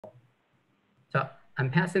So I'm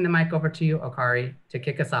passing the mic over to you, Okorie, to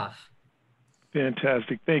kick us off.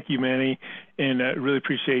 Fantastic. Thank you, Manny. And I really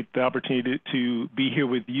appreciate the opportunity to be here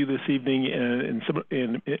with you this evening and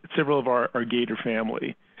several of our Gator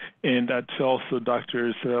family. And to also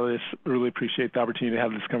Dr. Sivadas, really appreciate the opportunity to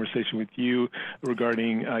have this conversation with you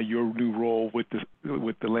regarding your new role with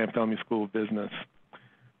the Lamb Family School of Business.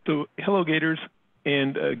 So, hello, Gators,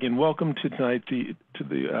 and again, welcome to tonight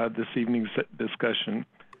this evening's discussion.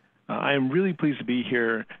 I am really pleased to be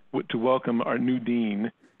here to welcome our new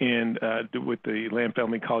dean and with the Lamb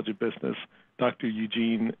Family College of Business, Dr.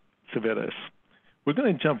 Eugene Sivadas. We're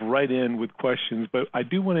going to jump right in with questions, but I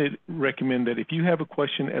do want to recommend that if you have a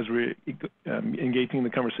question as we're engaging in the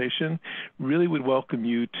conversation, really would welcome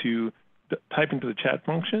you to type into the chat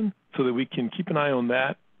function so that we can keep an eye on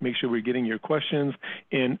that, make sure we're getting your questions,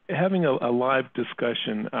 and having a live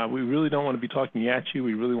discussion. We really don't want to be talking at you.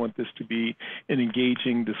 We really want this to be an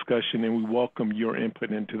engaging discussion, and we welcome your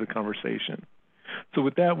input into the conversation. So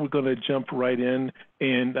with that, we're going to jump right in.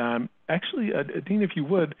 And actually, Dean, if you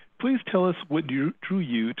would, please tell us what drew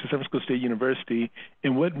you to San Francisco State University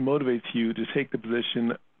and what motivates you to take the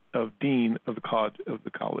position of Dean of the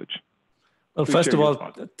college. Well, Please first of all,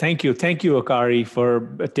 thoughts. thank you, Okorie,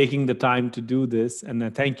 for taking the time to do this.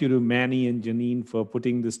 And thank you to Manny and Janine for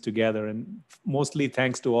putting this together. And mostly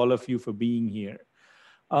thanks to all of you for being here.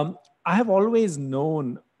 I have always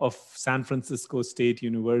known of San Francisco State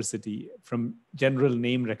University from general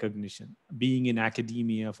name recognition, being in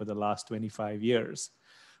academia for the last 25 years.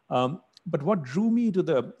 But what drew me to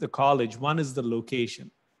the college, one is the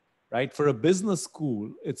location, right? For a business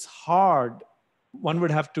school, it's hard. One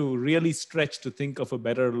would have to really stretch to think of a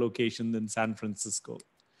better location than San Francisco,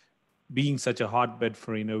 being such a hotbed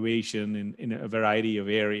for innovation in a variety of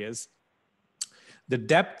areas. The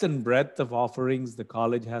depth and breadth of offerings the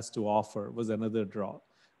college has to offer was another draw.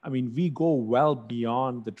 I mean, we go well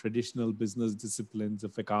beyond the traditional business disciplines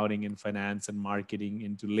of accounting and finance and marketing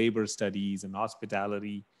into labor studies and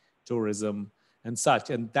hospitality, tourism, and such.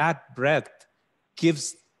 And that breadth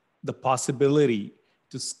gives the possibility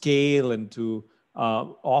to scale and to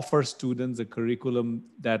offer students a curriculum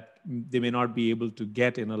that they may not be able to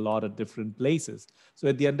get in a lot of different places. So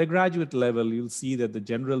at the undergraduate level, you'll see that the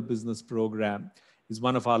general business program is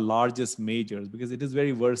one of our largest majors because it is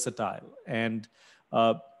very versatile. And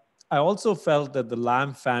I also felt that the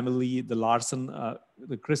Lamb family, the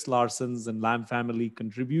Chris Larsons and Lamb family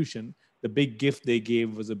contribution, the big gift they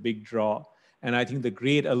gave was a big draw. And I think the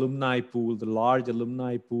great alumni pool, the large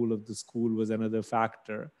alumni pool of the school was another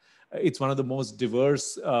factor. It's one of the most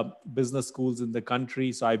diverse business schools in the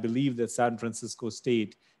country. So I believe that San Francisco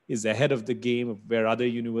State is ahead of the game of where other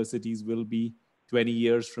universities will be 20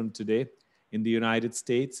 years from today in the United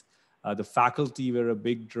States. The faculty were a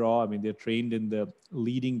big draw. I mean, they're trained in the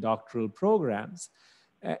leading doctoral programs.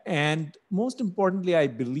 And most importantly, I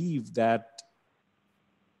believe that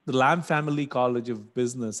the Lamb Family College of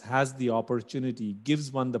Business has the opportunity,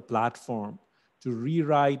 gives one the platform to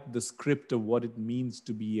rewrite the script of what it means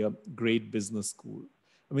to be a great business school.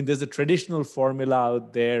 I mean, there's a traditional formula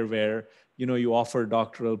out there where, you offer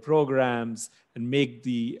doctoral programs and make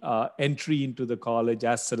the entry into the college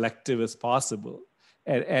as selective as possible.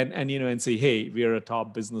 And say, hey, we're a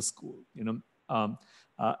top business school.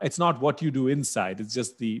 It's not what you do inside. It's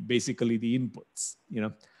just basically the inputs.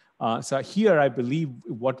 So here, I believe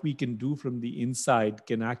what we can do from the inside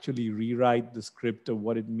can actually rewrite the script of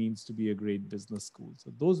what it means to be a great business school.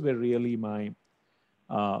 So those were really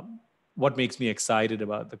what makes me excited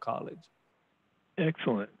about the college.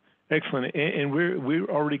 Excellent. Excellent. And we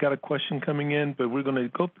already got a question coming in, but we're going to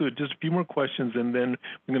go through just a few more questions, and then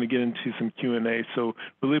we're going to get into some Q&A. So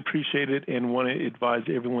really appreciate it and want to advise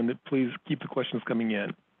everyone that please keep the questions coming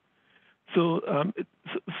in. So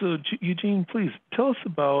Eugene, please tell us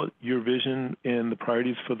about your vision and the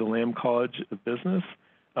priorities for the Lamb College of Business,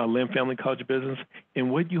 Lamb Family College of Business,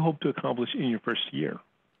 and what you hope to accomplish in your first year.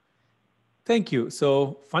 Thank you.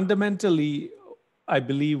 So fundamentally, I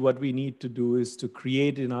believe what we need to do is to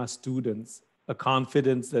create in our students a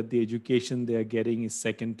confidence that the education they are getting is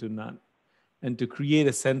second to none, and to create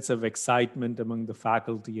a sense of excitement among the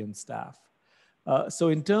faculty and staff. So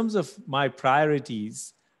in terms of my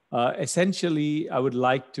priorities, essentially, I would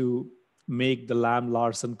like to make the Lamb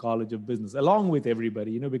Larson College of Business, along with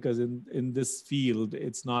everybody, because in this field,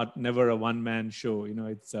 it's never a one-man show.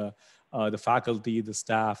 It's the faculty, the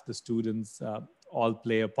staff, the students all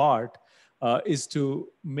play a part. Is to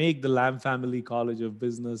make the Lamb Family College of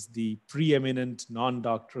Business the preeminent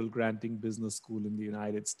non-doctoral granting business school in the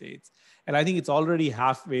United States. And I think it's already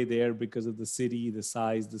halfway there because of the city, the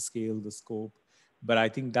size, the scale, the scope. But I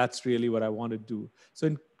think that's really what I want to do. So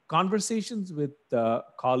in conversations with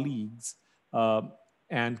colleagues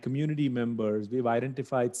and community members, we've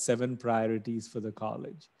identified 7 priorities for the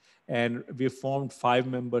college. And we've formed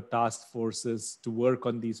 5-member task forces to work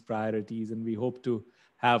on these priorities. And we hope to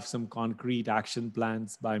have some concrete action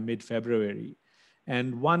plans by mid-February.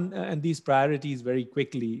 And these priorities very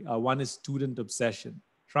quickly, one is student obsession,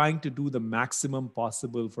 trying to do the maximum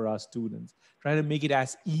possible for our students, trying to make it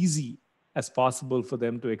as easy as possible for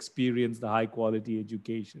them to experience the high quality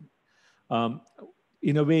education.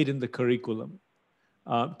 Innovate in the curriculum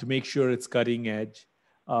to make sure it's cutting edge.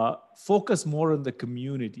 Focus more on the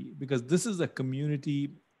community, because this is a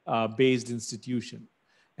community-based institution.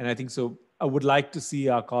 And I think so. I would like to see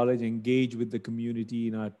our college engage with the community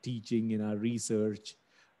in our teaching, in our research.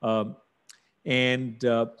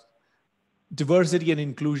 Diversity and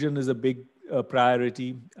inclusion is a big priority.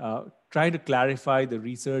 Trying to clarify the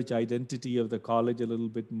research identity of the college a little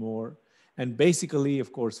bit more. And basically,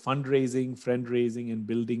 of course, fundraising, friend-raising, and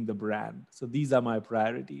building the brand. So these are my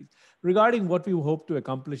priorities. Regarding what we hope to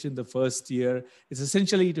accomplish in the first year, it's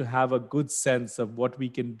essentially to have a good sense of what we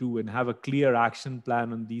can do and have a clear action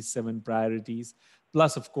plan on these 7 priorities.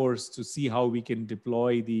 Plus, of course, to see how we can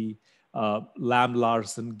deploy the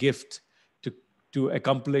Lamb-Larsen gift to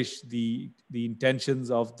accomplish the intentions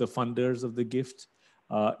of the funders of the gift,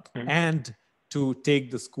 and to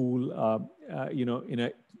take the school,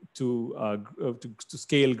 to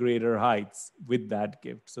scale greater heights with that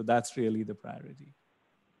gift. So that's really the priority.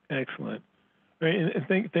 Excellent. Right, and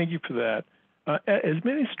thank you for that. As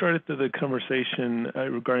many started the conversation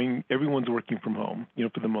regarding everyone's working from home,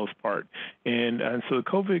 for the most part. And so the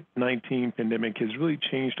COVID-19 pandemic has really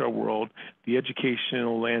changed our world, the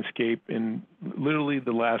educational landscape in literally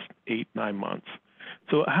the last 8-9 months.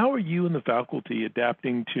 So how are you and the faculty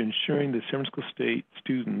adapting to ensuring that San Francisco State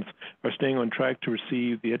students are staying on track to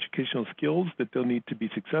receive the educational skills that they'll need to be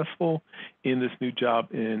successful in this new job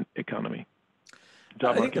and economy?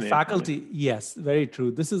 I think the faculty, yes, very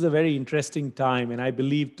true. This is a very interesting time. And I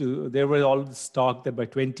believe there was all this talk that by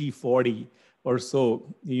 2040 or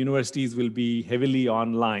so, the universities will be heavily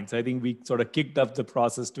online. So I think we sort of kicked up the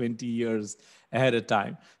process 20 years ahead of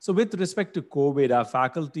time. So with respect to COVID, our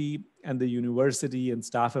faculty and the university and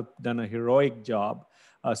staff have done a heroic job.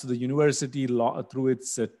 So the university, through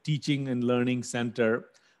its teaching and learning center,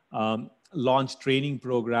 launched training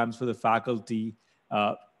programs for the faculty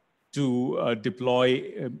to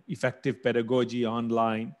deploy effective pedagogy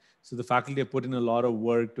online. So the faculty have put in a lot of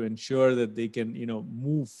work to ensure that they can,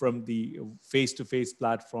 move from the face-to-face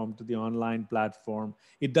platform to the online platform.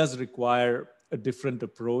 It does require a different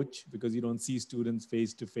approach because you don't see students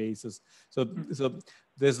face-to-face. So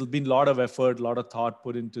there's been a lot of effort, a lot of thought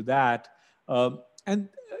put into that.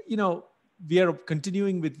 We are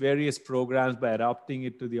continuing with various programs by adapting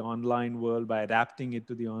it to the online world,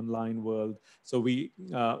 So we,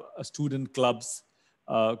 student clubs,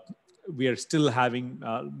 we are still having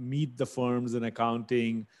Meet the Firms in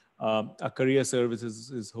accounting. Our career services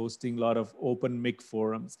is hosting a lot of open MIC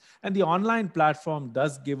forums. And the online platform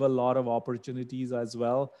does give a lot of opportunities as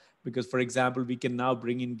well, because, for example, we can now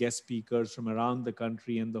bring in guest speakers from around the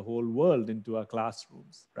country and the whole world into our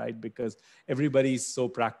classrooms, right? Because everybody's so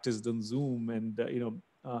practiced on Zoom and,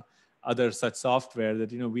 other such software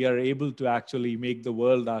that, we are able to actually make the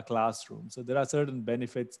world our classroom. So there are certain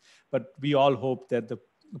benefits, but we all hope that the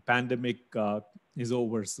pandemic is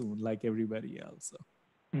over soon, like everybody else. So.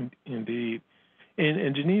 Indeed.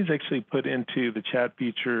 And Janine's actually put into the chat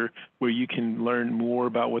feature where you can learn more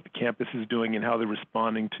about what the campus is doing and how they're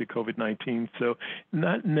responding to COVID-19. So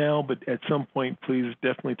not now, but at some point, please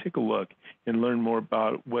definitely take a look and learn more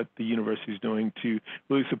about what the university is doing to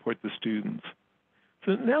really support the students.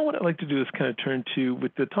 So now what I'd like to do is kind of turn to,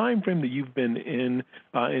 with the time frame that you've been in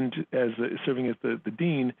serving as the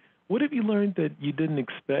dean, what have you learned that you didn't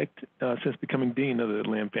expect since becoming dean of the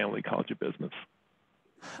Lamb Family College of Business?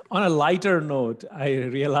 On a lighter note, I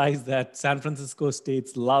realized that San Francisco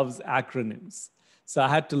State loves acronyms. So I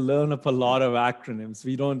had to learn up a lot of acronyms.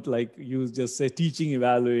 We don't use just say teaching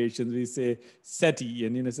evaluations. We say SETI,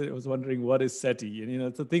 and so I was wondering what is SETI,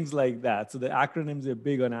 and so things like that. So the acronyms are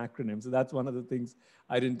big on acronyms. So that's one of the things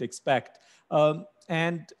I didn't expect.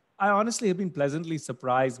 And I honestly have been pleasantly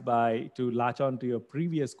surprised to latch on to your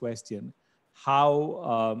previous question,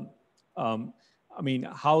 how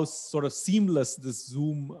sort of seamless this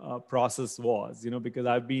Zoom process was, because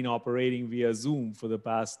I've been operating via Zoom for the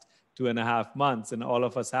past 2.5 months, and all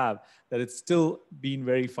of us have, that it's still been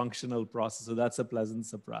very functional process. So that's a pleasant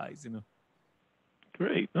surprise,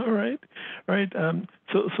 Great. All right. All right.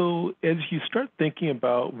 So as you start thinking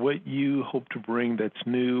about what you hope to bring that's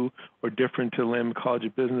new or different to Lamb College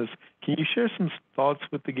of Business, can you share some thoughts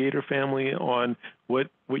with the Gator family on what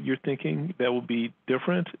you're thinking that will be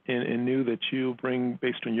different and new that you bring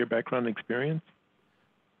based on your background and experience?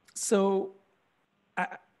 So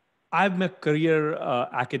I'm a career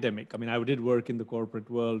academic. I mean, I did work in the corporate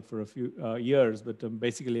world for a few years, but I'm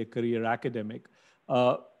basically a career academic.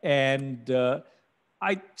 And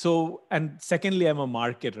secondly, I'm a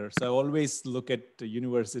marketer. So I always look at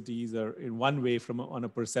universities or in one way on a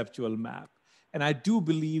perceptual map. And I do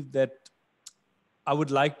believe that I would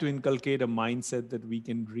like to inculcate a mindset that we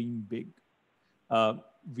can dream big.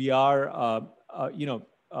 We are,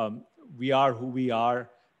 we are who we are,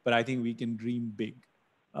 but I think we can dream big.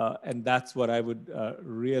 And that's what I would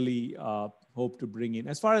really hope to bring in.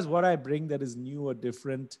 As far as what I bring that is new or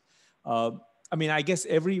different, I mean, I guess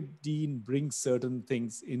every dean brings certain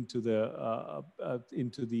things into the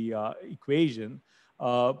equation.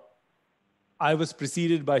 I was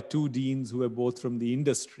preceded by two deans who were both from the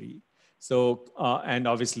industry. So, and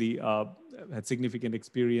obviously had significant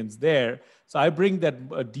experience there. So I bring that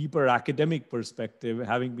a deeper academic perspective,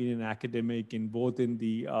 having been an academic in both in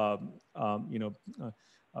the,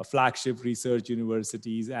 flagship research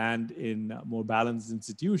universities and in more balanced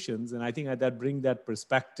institutions. And I think that bring that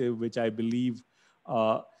perspective, which I believe,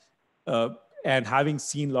 and having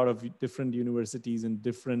seen a lot of different universities in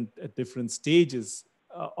different stages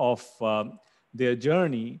of their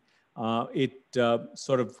journey, I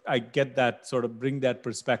get that sort of bring that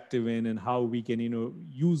perspective in and how we can,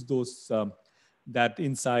 use those that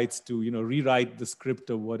insights to, rewrite the script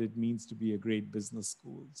of what it means to be a great business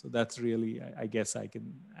school. So that's really, I guess I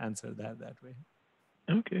can answer that way.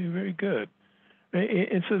 Okay, very good.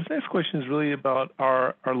 And so this next question is really about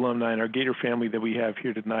our alumni and our Gator family that we have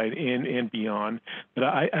here tonight and beyond. But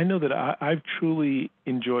I know that I've truly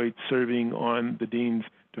enjoyed serving on the Dean's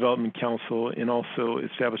Development Council and also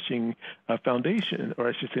establishing a foundation, or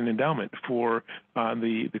I should say an endowment, for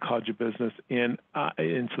the College of Business. And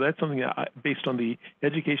so that's something that based on the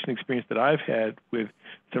education experience that I've had with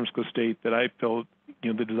San Francisco State, that I felt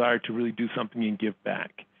the desire to really do something and give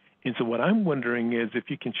back. And so what I'm wondering is if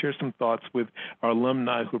you can share some thoughts with our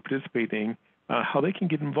alumni who are participating, how they can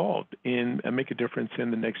get involved and make a difference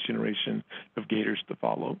in the next generation of Gators to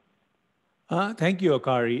follow. Thank you,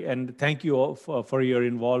 Okorie, and thank you all for your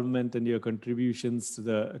involvement and your contributions to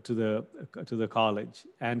the college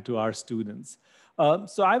and to our students.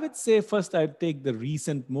 So I would say first I'd take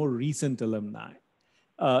the more recent alumni.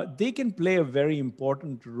 They can play a very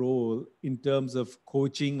important role in terms of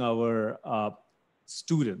coaching our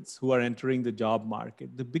students who are entering the job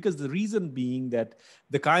market, because the reason being that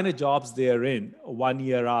the kind of jobs they are in 1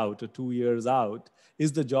 year out or 2 years out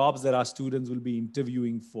is the jobs that our students will be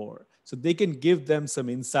interviewing for. So they can give them some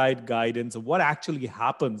inside guidance of what actually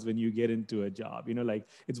happens when you get into a job. Like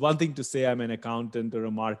it's one thing to say I'm an accountant or a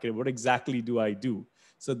marketer. What exactly do I do?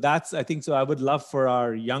 So I think so I would love for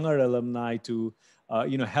our younger alumni to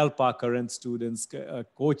help our current students,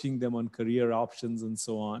 coaching them on career options and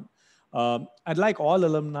so on. I'd like all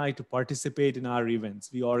alumni to participate in our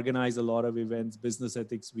events. We organize a lot of events, Business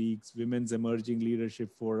Ethics Weeks, Women's Emerging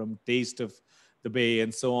Leadership Forum, Taste of the Bay,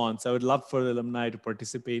 and so on. So I would love for the alumni to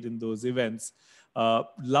participate in those events.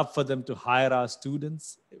 Love for them to hire our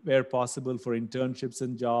students where possible for internships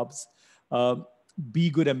and jobs. Be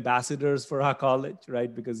good ambassadors for our college,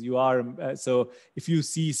 right? Because you are, so if you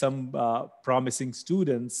see some promising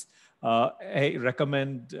students, hey,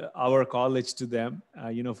 recommend our college to them,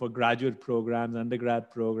 for graduate programs, undergrad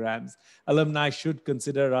programs. Alumni should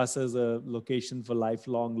consider us as a location for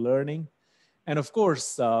lifelong learning. And of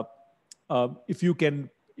course, if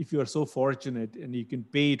you are so fortunate and you can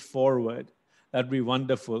pay it forward, that'd be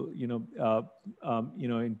wonderful,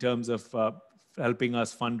 in terms of helping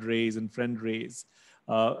us fundraise and friend raise.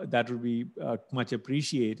 That would be much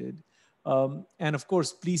appreciated. And of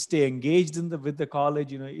course, please stay engaged with the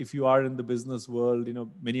college. If you are in the business world,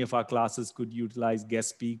 many of our classes could utilize guest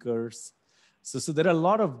speakers. So there are a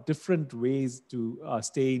lot of different ways to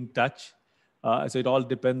stay in touch. So it all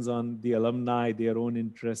depends on the alumni, their own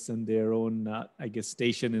interests and their own,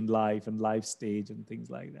 station in life and life stage and things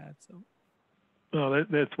like that. So. Oh,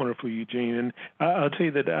 that's wonderful, Eugene. And I'll tell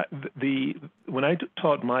you that when I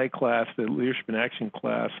taught my class, the Leadership in Action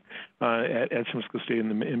class at San Francisco State in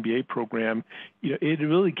the MBA program, it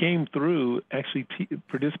really came through actually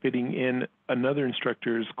participating in another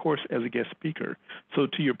instructor's course as a guest speaker. So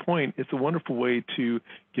to your point, it's a wonderful way to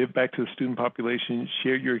give back to the student population,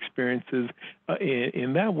 share your experiences.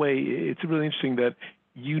 In that way, it's really interesting that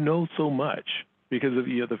you know so much because of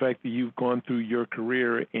the fact that you've gone through your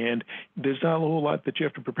career, and there's not a whole lot that you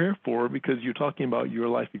have to prepare for because you're talking about your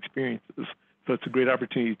life experiences. So it's a great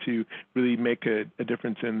opportunity to really make a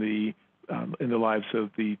difference in the lives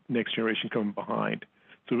of the next generation coming behind.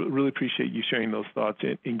 So really appreciate you sharing those thoughts.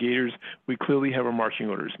 In Gators, we clearly have our marching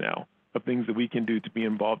orders now of things that we can do to be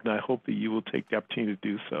involved, and I hope that you will take the opportunity to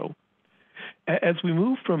do so. As we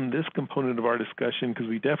move from this component of our discussion, because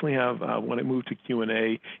we definitely want to move to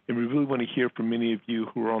Q&A, and we really want to hear from many of you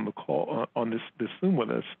who are on the call on this Zoom with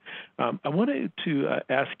us, I wanted to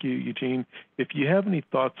ask you, Eugene, if you have any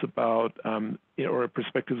thoughts about or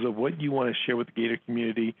perspectives of what you want to share with the Gator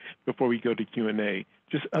community before we go to Q&A.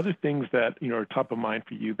 Just other things that are top of mind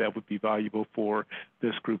for you that would be valuable for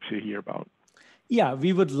this group to hear about. Yeah,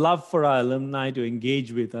 we would love for our alumni to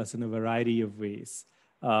engage with us in a variety of ways.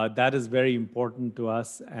 That is very important to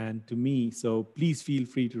us and to me. So please feel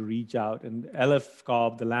free to reach out. And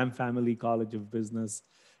LF-CoB, the Lamb Family College of Business,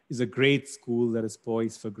 is a great school that is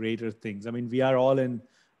poised for greater things. I mean, we are all in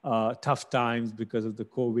tough times because of the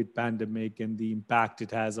COVID pandemic and the impact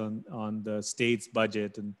it has on the state's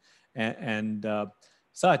budget and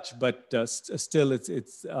such. But still,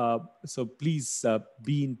 it's so please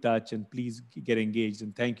be in touch and please get engaged.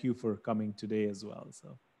 And thank you for coming today as well.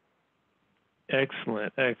 So.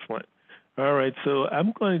 Excellent, excellent. All right, so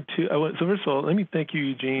I'm going to, so first of all, let me thank you,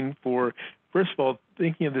 Eugene, for, first of all,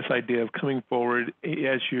 thinking of this idea of coming forward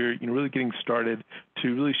as you're really getting started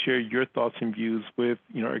to really share your thoughts and views with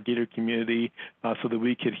our Gator community so that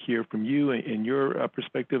we could hear from you and your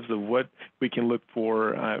perspectives of what we can look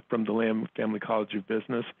for from the Lamb Family College of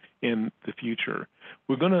Business in the future.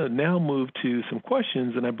 We're going to now move to some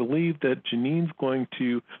questions, and I believe that Janine's going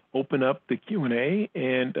to open up the Q&A.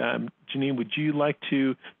 And Janine, would you like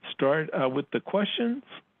to start with the questions?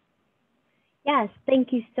 Yes,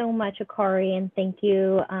 thank you so much, Okorie, and thank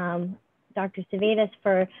you, Dr. Sivadas,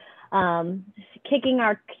 for kicking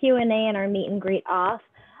our Q&A and our meet and greet off.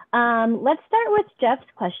 Let's start with Jeff's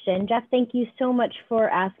question. Jeff, thank you so much for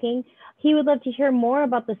asking. He would love to hear more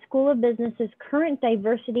about the School of Business's current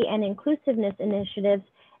diversity and inclusiveness initiatives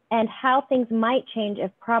and how things might change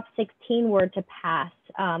if Prop 16 were to pass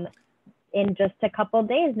in just a couple of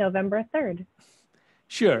days, November 3rd.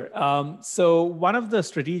 Sure. So one of the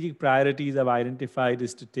strategic priorities I've identified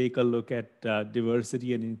is to take a look at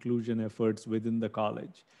diversity and inclusion efforts within the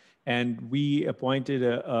college. And we appointed,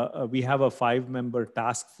 we have a 5-member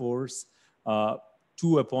task force,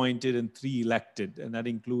 2 appointed and 3 elected, and that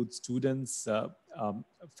includes students,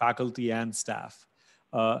 faculty, and staff.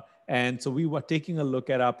 And so we were taking a look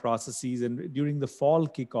at our processes, and during the fall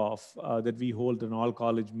kickoff that we hold an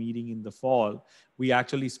all-college meeting in the fall, we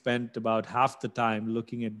actually spent about half the time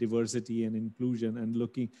looking at diversity and inclusion and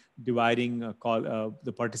dividing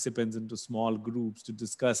the participants into small groups to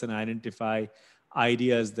discuss and identify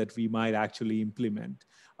ideas that we might actually implement.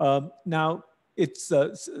 Now, it's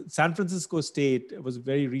San Francisco State was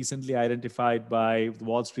very recently identified by the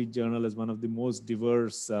Wall Street Journal as one of the most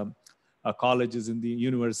diverse colleges in the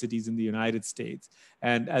universities in the United States.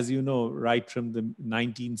 And as you know, right from the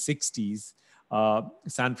 1960s,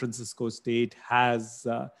 San Francisco State has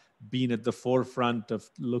been at the forefront of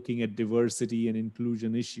looking at diversity and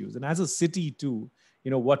inclusion issues. And as a city too,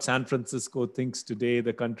 what San Francisco thinks today,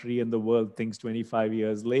 the country and the world thinks 25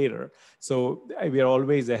 years later. So we are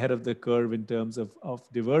always ahead of the curve in terms of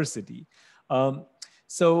diversity.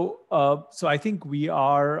 So I think we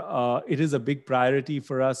are, it is a big priority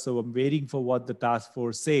for us. So I'm waiting for what the task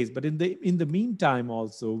force says. But in the meantime,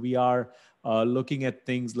 also, we are looking at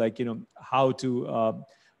things like, how to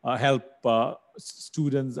help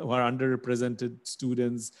students who are underrepresented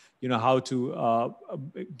students, how to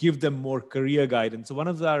give them more career guidance. So one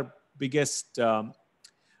of our biggest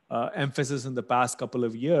emphasis in the past couple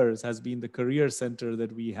of years has been the career center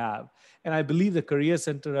that we have. And I believe the career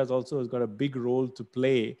center has got a big role to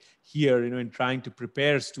play here, in trying to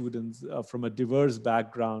prepare students from a diverse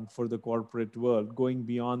background for the corporate world, going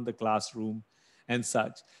beyond the classroom and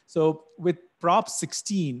such. So with Prop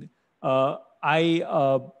 16,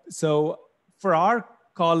 so for our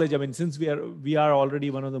college, I mean, since we are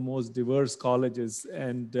already one of the most diverse colleges,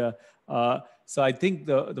 and so I think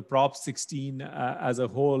the Prop 16 as a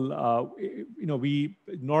whole, we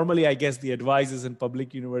normally, I guess, the advisors in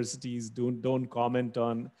public universities don't comment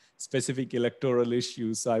on specific electoral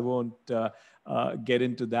issues, so I won't get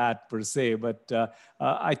into that per se. But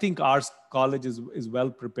I think our college is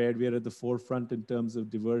well prepared. We are at the forefront in terms of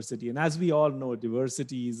diversity, and as we all know,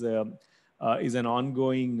 diversity is an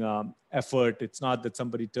ongoing effort. It's not that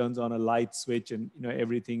somebody turns on a light switch and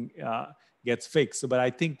everything gets fixed. So, but I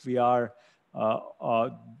think we are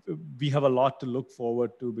we have a lot to look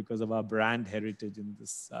forward to because of our brand heritage in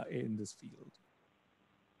this field.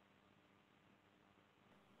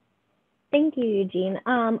 Thank you, Eugene.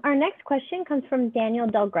 Our next question comes from Daniel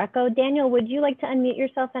Del Greco. Daniel, would you like to unmute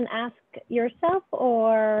yourself and ask yourself,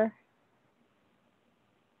 or?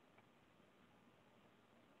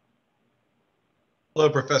 Hello,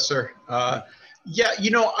 Professor. Yeah, you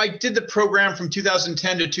know, I did the program from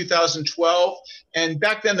 2010 to 2012, and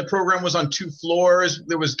back then the program was on 2 floors.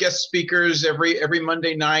 There was guest speakers every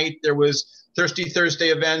Monday night. There was Thirsty Thursday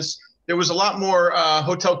events. There was a lot more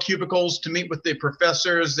hotel cubicles to meet with the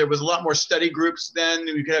professors. There was a lot more study groups then.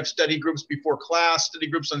 We could have study groups before class, study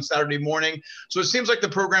groups on Saturday morning. So it seems like the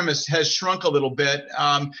program has shrunk a little bit,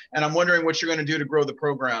 and I'm wondering what you're going to do to grow the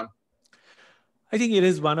program. I think it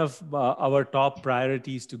is one of our top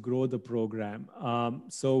priorities to grow the program.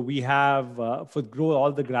 So we have, for grow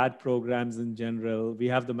all the grad programs in general, we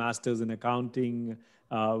have the Masters in Accounting.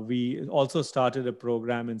 We also started a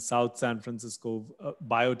program in South San Francisco,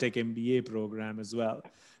 Biotech MBA program as well.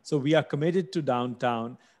 So we are committed to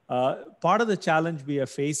downtown. Part of the challenge we are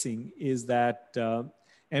facing is that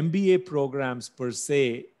MBA programs per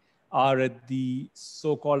se are at the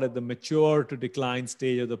so-called at the mature to decline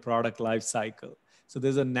stage of the product life cycle. So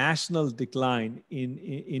there's a national decline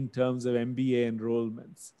in terms of MBA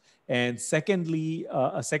enrollments. And secondly,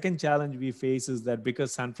 a second challenge we face is that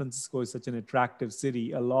because San Francisco is such an attractive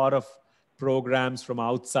city, a lot of programs from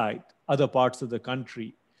outside other parts of the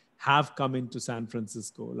country have come into San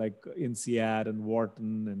Francisco, like INSEAD and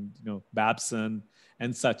Wharton and Babson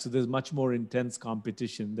and such. So there's much more intense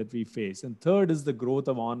competition that we face. And third is the growth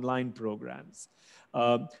of online programs.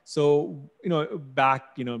 Back,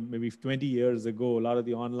 maybe 20 years ago, a lot of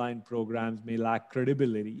the online programs may lack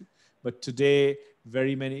credibility, but today,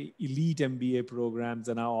 very many elite MBA programs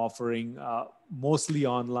are now offering mostly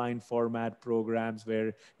online format programs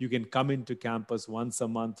where you can come into campus once a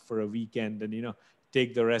month for a weekend and,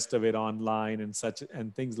 take the rest of it online and such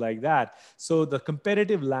and things like that. So the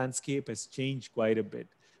competitive landscape has changed quite a bit.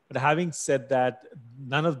 But having said that,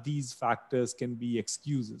 none of these factors can be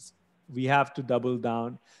excuses. We have to double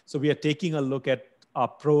down. So we are taking a look at our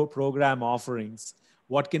program offerings.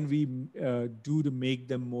 What can we do to make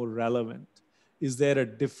them more relevant? Is there a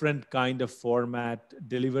different kind of format,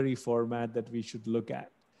 delivery format that we should look at?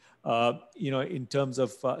 In terms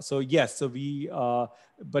of,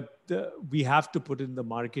 we have to put in the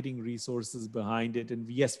marketing resources behind it. And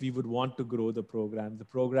yes, we would want to grow the program. The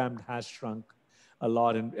program has shrunk a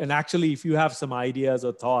lot. And actually, if you have some ideas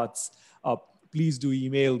or thoughts, please do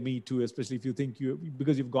email me too, especially if you think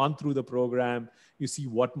because you've gone through the program, you see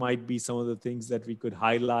what might be some of the things that we could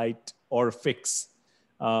highlight or fix.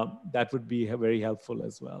 That would be very helpful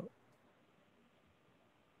as well.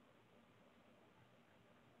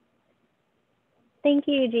 Thank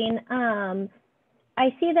you, Eugene.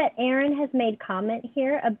 I see that Erin has made comment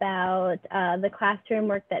here about the classroom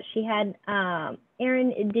work that she had.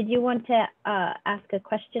 Erin, did you want to ask a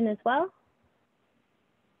question as well?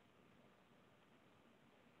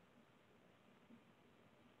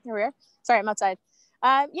 Here we are. Sorry, I'm outside.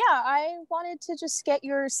 Yeah, I wanted to just get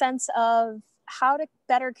your sense of how to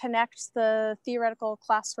better connect the theoretical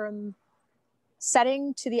classroom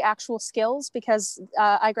setting to the actual skills, because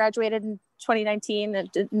I graduated in 2019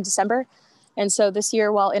 in December. And so this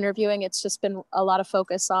year while interviewing, it's just been a lot of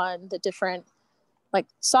focus on the different like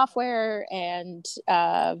software and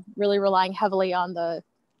really relying heavily on the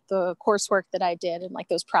coursework that I did and like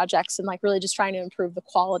those projects and like really just trying to improve the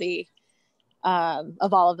quality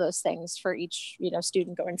of all of those things for each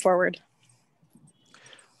student going forward.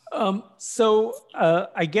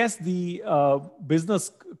 I guess the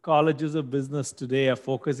business colleges of business today are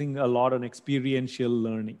focusing a lot on experiential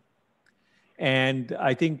learning. And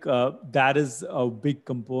I think that is a big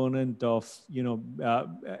component of,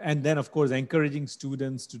 and then of course, encouraging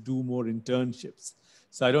students to do more internships.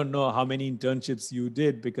 So I don't know how many internships you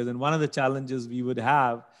did, because then one of the challenges we would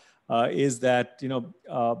have is that,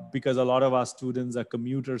 because a lot of our students are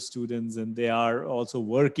commuter students and they are also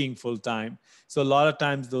working full time. So a lot of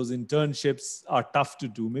times those internships are tough to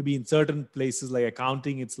do. Maybe in certain places like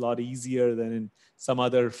accounting, it's a lot easier than in some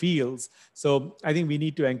other fields. So I think we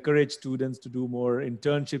need to encourage students to do more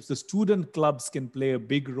internships. The student clubs can play a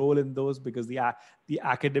big role in those, because the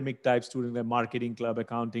academic type student, like marketing club,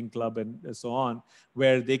 accounting club, and so on,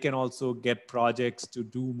 where they can also get projects to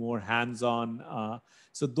do more hands-on.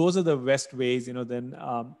 So those are the best ways,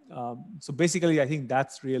 so basically, I think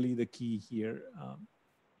that's really the key here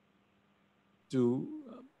to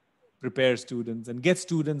prepare students and get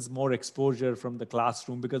students more exposure from the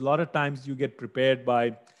classroom, because a lot of times you get prepared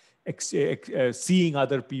by seeing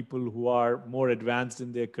other people who are more advanced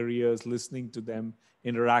in their careers, listening to them,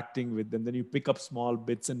 interacting with them. Then you pick up small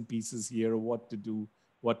bits and pieces here of what to do,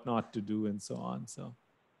 what not to do, and so on. So.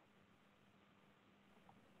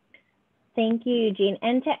 Thank you, Eugene.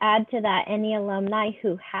 And to add to that, any alumni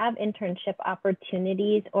who have internship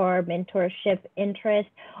opportunities or mentorship interest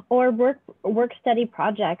or work study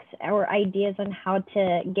projects or ideas on how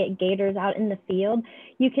to get Gators out in the field,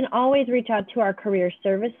 you can always reach out to our career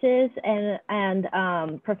services and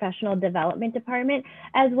professional development department,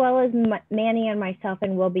 as well as Manny and myself,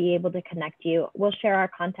 and we'll be able to connect you. We'll share our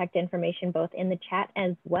contact information both in the chat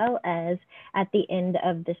as well as at the end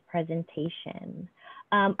of this presentation.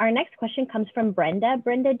 Our next question comes from Brenda.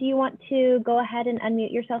 Brenda, do you want to go ahead and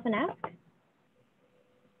unmute yourself and ask?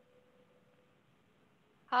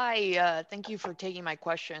 Hi, thank you for taking my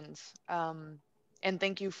questions. And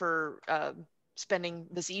thank you for spending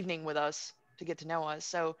this evening with us to get to know us.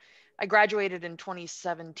 So I graduated in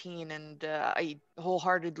 2017, and I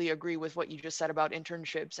wholeheartedly agree with what you just said about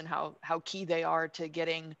internships and how key they are to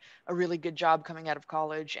getting a really good job coming out of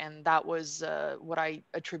college. And that was what I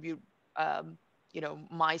attribute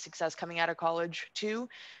my success coming out of college too.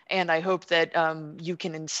 And I hope that you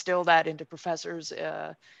can instill that into professors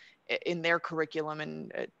in their curriculum,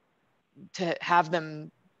 and to have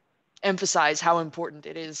them emphasize how important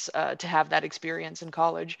it is to have that experience in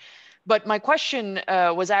college. But my question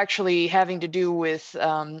was actually having to do with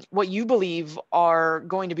what you believe are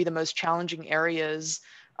going to be the most challenging areas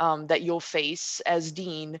that you'll face as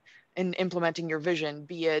dean in implementing your vision,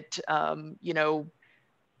 be it,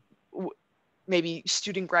 maybe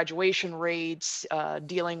student graduation rates,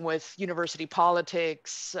 dealing with university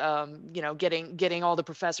politics, getting all the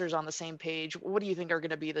professors on the same page. What do you think are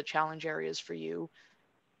going to be the challenge areas for you?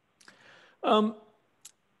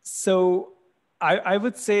 So I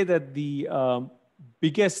would say that the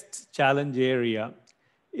biggest challenge area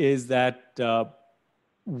is that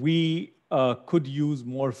we could use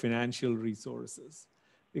more financial resources,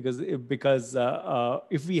 because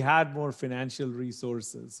if we had more financial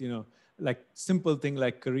resources, like simple thing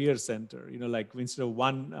like career center, like instead of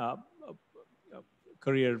one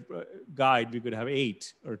career guide, we could have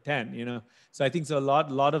 8 or 10, So I think so a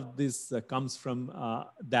lot of this comes from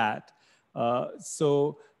that.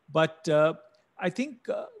 But I think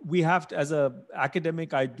we have to, as a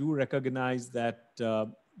academic, I do recognize that,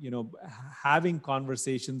 having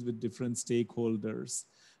conversations with different stakeholders,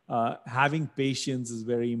 having patience is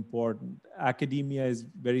very important. Academia is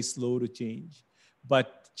very slow to change,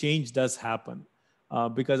 but change does happen.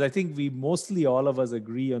 Because I think mostly all of us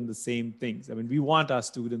agree on the same things. I mean, we want our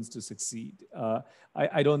students to succeed.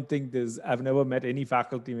 I don't think I've never met any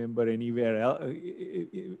faculty member anywhere else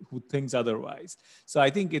who thinks otherwise. So I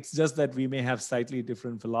think it's just that we may have slightly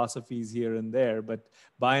different philosophies here and there, but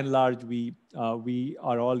by and large, we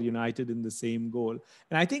are all united in the same goal.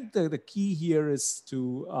 And I think the key here is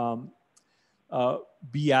to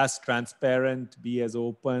be as transparent, be as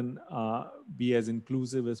open, be as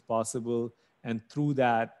inclusive as possible. And through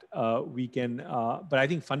that, we can, but I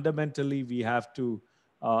think fundamentally we have to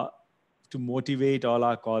motivate all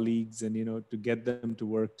our colleagues and, to get them to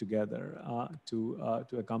work together to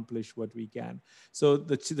accomplish what we can. So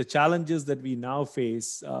the challenges that we now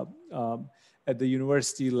face at the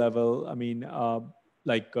university level, I mean,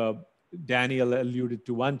 Daniel alluded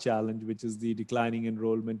to one challenge, which is the declining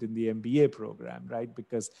enrollment in the MBA program, right?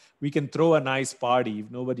 Because we can throw a nice party.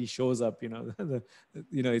 If nobody shows up,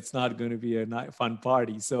 it's not going to be a fun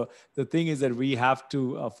party. So the thing is that we have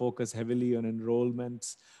to focus heavily on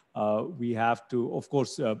enrollments. We have to, of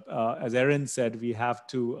course, as Erin said, we have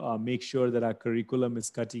to make sure that our curriculum is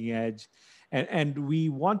cutting edge. And we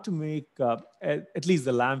want to make at least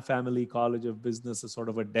the Lamb Family College of Business a sort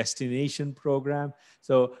of a destination program.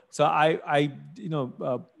 So I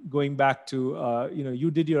going back to,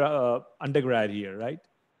 you did your undergrad here, right?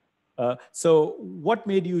 So what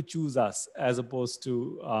made you choose us as opposed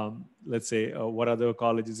to, let's say, what other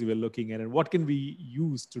colleges you were looking at, and what can we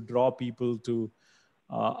use to draw people to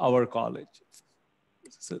our college?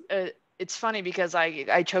 So, it's funny because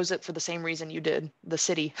I chose it for the same reason you did, the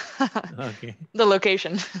city, okay, the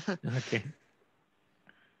location. Okay.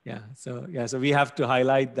 Yeah. So we have to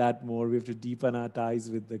highlight that more. We have to deepen our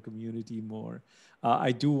ties with the community more.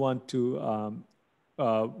 I do want to,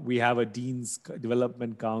 we have a Dean's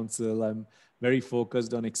Development Council. I'm very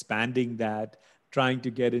focused on expanding that, trying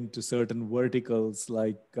to get into certain verticals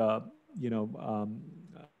like,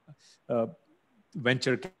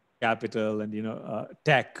 venture capital and,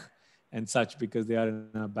 tech and such, because they are in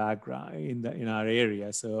our background, in our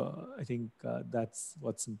area. So I think that's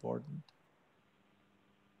what's important.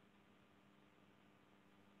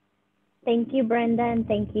 Thank you, Brenda, and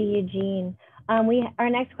thank you, Eugene. Our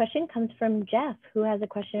next question comes from Jeff, who has a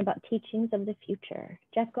question about teachings of the future.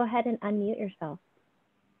 Jeff, go ahead and unmute yourself.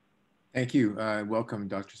 Thank you. Welcome,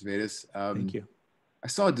 Dr. Sivadas. Thank you. I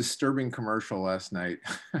saw a disturbing commercial last night.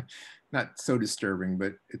 Not so disturbing,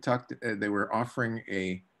 but it talked. They were offering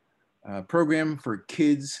a program for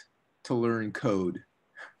kids to learn code.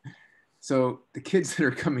 So the kids that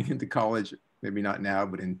are coming into college, maybe not now,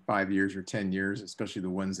 but in 5 years or 10 years, especially the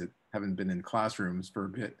ones that haven't been in classrooms for a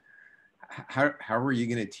bit, how are you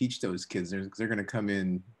going to teach those kids? They're going to come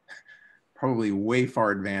in probably way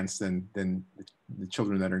far advanced than the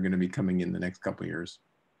children that are going to be coming in the next couple of years.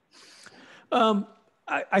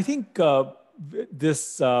 I think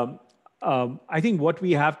I think what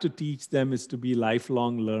we have to teach them is to be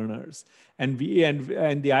lifelong learners, and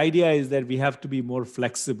the idea is that we have to be more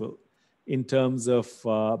flexible in terms of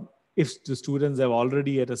if the students are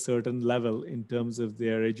already at a certain level in terms of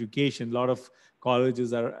their education. A lot of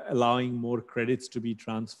colleges are allowing more credits to be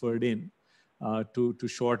transferred in to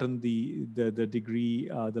shorten the degree,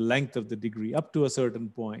 the length of the degree up to a certain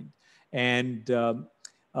point. And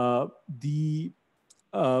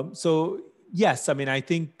so yes, I mean, I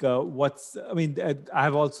think I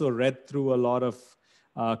have also read through a lot of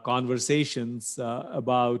conversations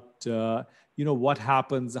about what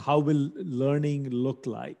happens, how will learning look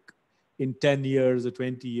like in 10 years or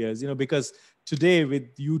 20 years, because today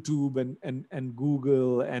with YouTube and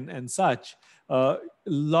Google and such, a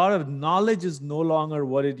lot of knowledge is no longer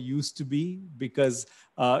what it used to be, because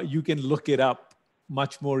you can look it up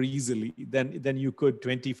much more easily than you could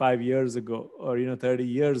 25 years ago or 30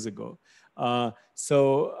 years ago.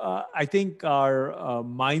 So I think our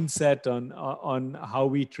mindset on how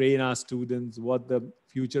we train our students, what the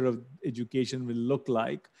future of education will look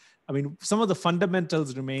like. I mean, some of the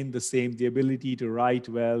fundamentals remain the same: the ability to write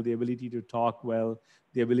well, the ability to talk well,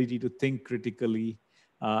 the ability to think critically,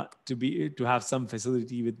 to have some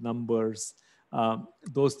facility with numbers.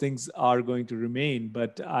 Those things are going to remain,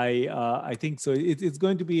 but I think so. It's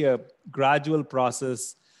going to be a gradual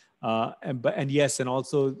process. And yes, and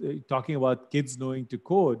also talking about kids knowing to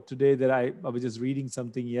code today, that I was just reading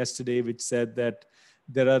something yesterday which said that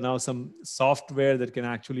there are now some software that can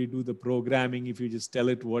actually do the programming if you just tell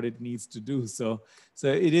it what it needs to do. So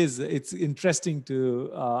it's interesting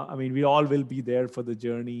to, I mean, we all will be there for the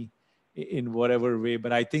journey in whatever way,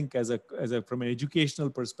 but I think from an educational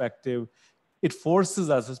perspective, it forces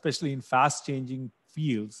us, especially in fast changing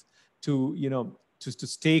fields, to, to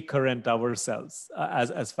stay current ourselves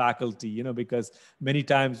as faculty, because many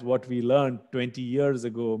times what we learned 20 years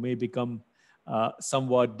ago may become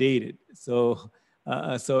somewhat dated. So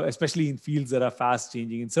especially in fields that are fast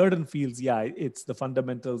changing. In certain fields, yeah, it's the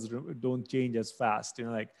fundamentals don't change as fast,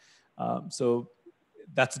 so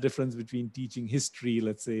that's the difference between teaching history,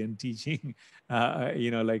 let's say, and teaching,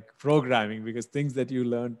 like programming, because things that you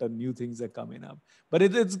learned and new things are coming up. But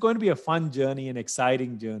it's going to be a fun journey, an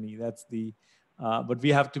exciting journey. That's but we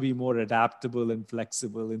have to be more adaptable and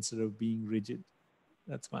flexible instead of being rigid.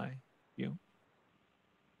 That's my view.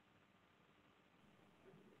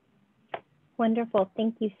 Wonderful.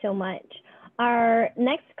 Thank you so much. Our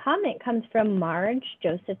next comment comes from Marge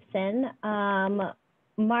Josephson.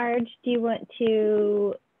 Marge, do you want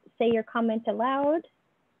to say your comment aloud?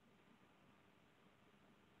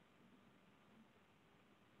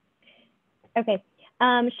 Okay.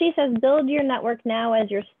 She says, build your network now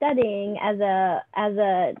as you're studying, as a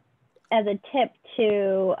tip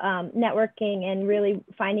to networking and really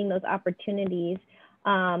finding those opportunities,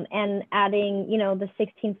 and adding, the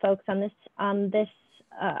 16 folks on this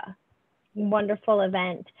wonderful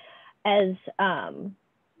event as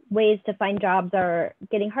ways to find jobs are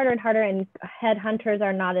getting harder and harder, and headhunters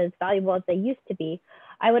are not as valuable as they used to be.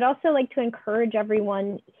 I would also like to encourage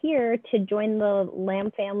everyone here to join the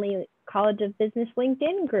Lamb Family College of Business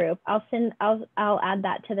LinkedIn group. I'll add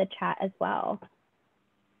that to the chat as well.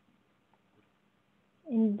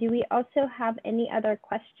 And do we also have any other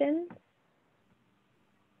questions?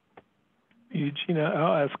 Eugene,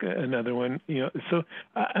 I'll ask another one. So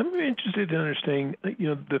I'm very interested in understanding,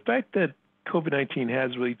 the fact that COVID-19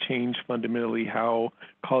 has really changed fundamentally how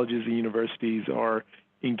colleges and universities are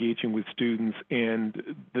engaging with students,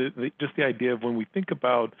 and just the idea of when we think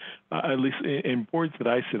about, at least in boards that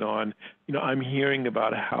I sit on, I'm hearing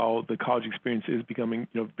about how the college experience is becoming,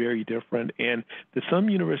 very different, and that some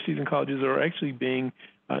universities and colleges are actually being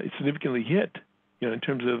significantly hit, in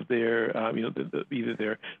terms of their, either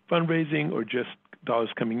their fundraising or just dollars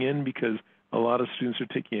coming in, because a lot of students are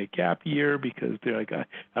taking a gap year because they're like, I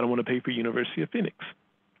don't want to pay for University of Phoenix.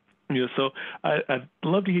 So I'd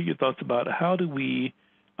love to hear your thoughts about how do we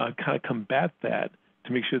kind of combat that to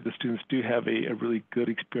to make sure the students do have a really good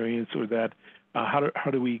experience, or that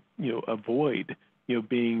how do we avoid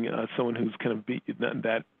being someone who's kind of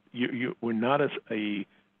that we're not a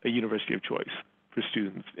university of choice for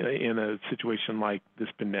students in a situation like this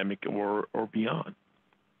pandemic or beyond?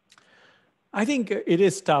 I think it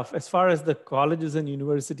is tough as far as the colleges and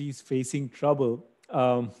universities facing trouble.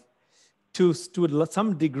 To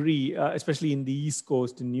some degree, especially in the East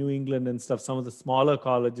Coast, in New England and stuff, some of the smaller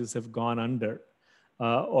colleges have gone under.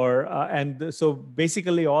 So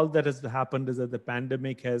basically all that has happened is that the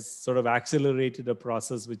pandemic has sort of accelerated a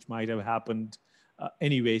process which might have happened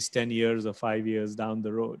anyways 10 years or 5 years down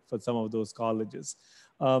the road for some of those colleges.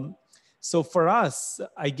 So for us,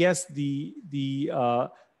 I guess the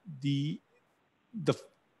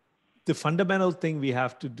fundamental thing we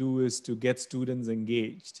have to do is to get students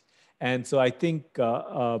engaged. And so I think,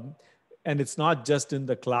 and it's not just in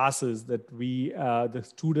the classes that the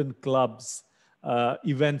student clubs,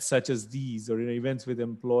 events such as these, or events with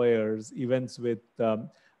employers, events with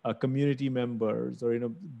community members, or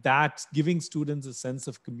that giving students a sense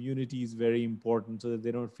of community is very important, so that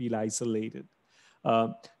they don't feel isolated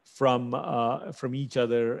from each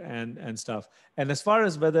other and stuff. And as far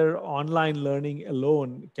as whether online learning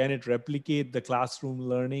alone can it replicate the classroom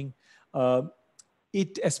learning,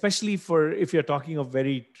 especially if you're talking of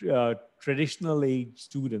very traditional age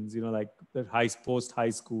students, like the post high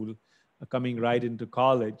school coming right into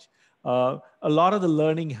college. A lot of the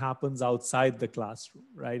learning happens outside the classroom,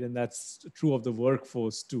 right? And that's true of the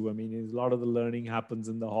workforce too. I mean, a lot of the learning happens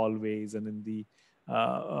in the hallways and in the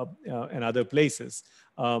and other places,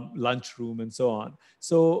 lunchroom and so on.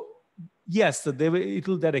 So yes,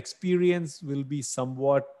 that experience will be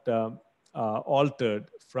somewhat altered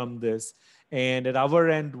from this. And at our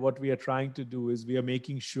end, what we are trying to do is we are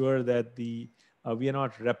making sure that we are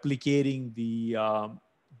not replicating the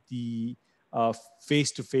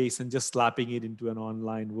face-to-face and just slapping it into an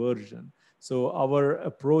online version. So our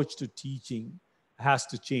approach to teaching has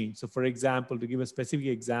to change. So for example, to give a specific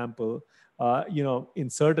example, in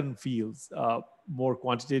certain fields, more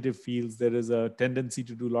quantitative fields, there is a tendency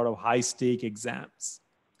to do a lot of high-stake exams,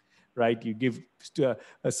 right?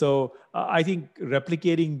 I think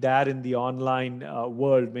replicating that in the online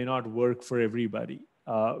world may not work for everybody,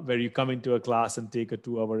 where you come into a class and take a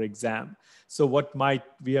 2-hour exam. So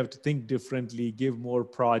we have to think differently, give more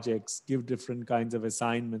projects, give different kinds of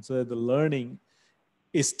assignments so that the learning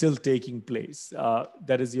is still taking place.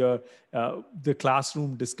 That is the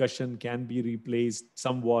classroom discussion can be replaced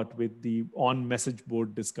somewhat with the on message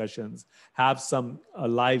board discussions, have some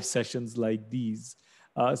live sessions like these.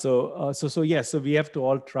 So we have to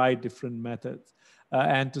all try different methods.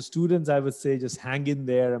 And to students, I would say just hang in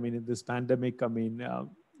there. I mean, in this pandemic,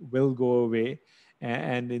 will go away.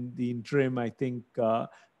 And in the interim, I think,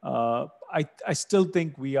 I still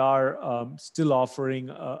think we are still offering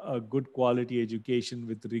a good quality education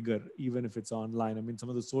with rigor, even if it's online. I mean, some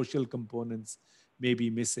of the social components may be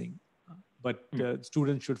missing, but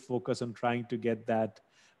students should focus on trying to get that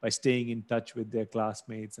by staying in touch with their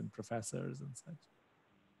classmates and professors and such.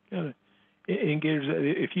 Got it. And Gators,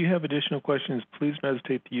 if you have additional questions, please don't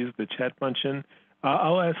hesitate to use the chat function.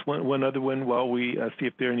 I'll ask one other one while we see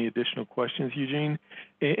if there are any additional questions, Eugene.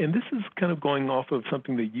 And this is kind of going off of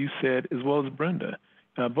something that you said, as well as Brenda.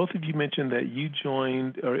 Both of you mentioned that you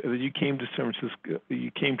joined, or that you came to San Francisco.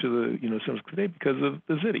 You came to the San Francisco State because of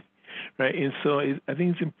the city, right? And so I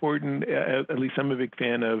think it's important. At least I'm a big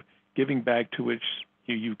fan of giving back to which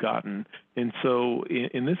you've gotten. And so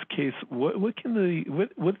in this case, what's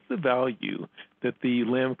the value that the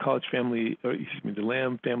Lamb Family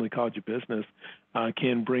College of Business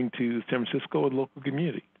can bring to San Francisco and local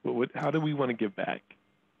community? How do we want to give back?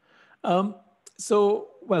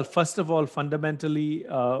 First of all, fundamentally, as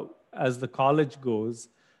far as the college goes,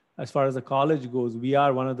 we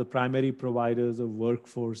are one of the primary providers of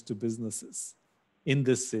workforce to businesses in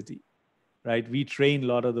this city. Right? We train a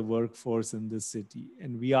lot of the workforce in this city,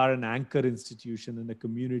 and we are an anchor institution and a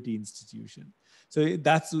community institution. So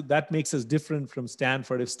that makes us different from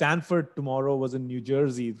Stanford. If Stanford tomorrow was in New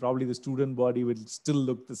Jersey, probably the student body would still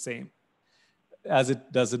look the same as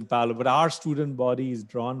it does in Palo. But our student body is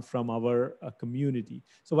drawn from our community.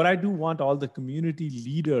 So what I do want all the community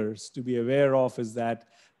leaders to be aware of is that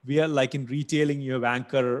we are like in retailing, you have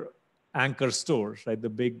anchor stores, right? The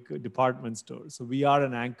big department stores. So we are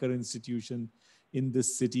an anchor institution in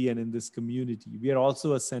this city and in this community. We are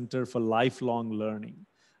also a center for lifelong learning.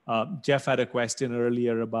 Jeff had a question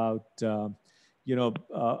earlier about,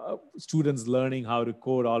 students learning how to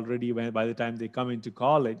code already by the time they come into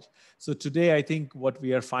college. So today, I think what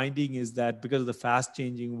we are finding is that because of the fast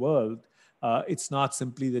changing world, It's not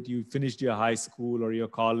simply that you finished your high school or your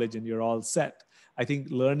college and you're all set. I think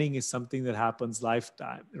learning is something that happens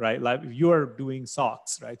lifetime, right? Like if you're doing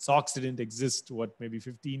SOCs, right? SOCs didn't exist, what, maybe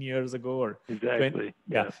 15 years ago or exactly. 20,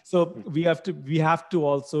 yeah. So we have to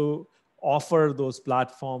also offer those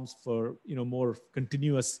platforms for, more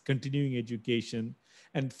continuing education.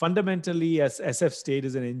 And fundamentally, as SF State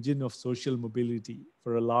is an engine of social mobility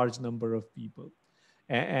for a large number of people.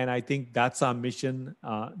 And I think that's our mission.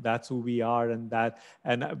 That's who we are, and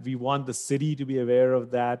we want the city to be aware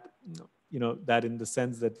of that. That in the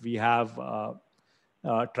sense that we have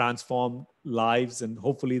transformed lives, and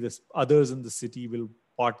hopefully others in the city will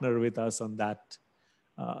partner with us on that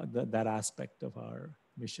aspect of our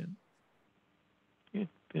mission. Yeah,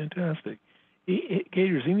 fantastic.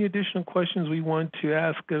 Gators, any additional questions we want to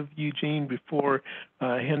ask of Eugene before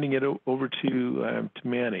handing it over to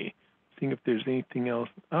Manny? Seeing if there's anything else.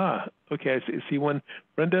 Okay, I see one.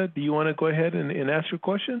 Brenda, do you want to go ahead and ask your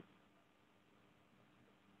question?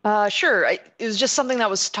 Sure. It was just something that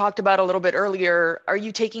was talked about a little bit earlier. Are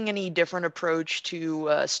you taking any different approach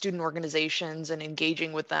to student organizations and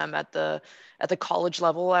engaging with them at the college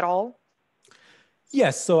level at all?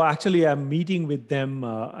 Yes. So actually, I'm meeting with them.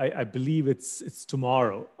 I believe it's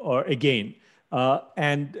tomorrow or again,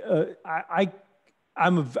 I've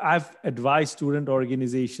advised student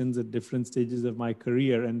organizations at different stages of my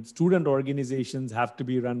career, and student organizations have to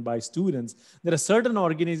be run by students. There are certain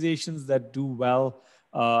organizations that do well.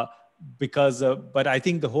 But I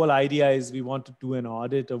think the whole idea is we want to do an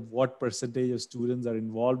audit of what percentage of students are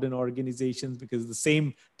involved in organizations, because the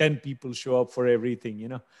same 10 people show up for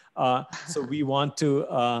everything, So we want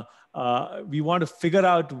to figure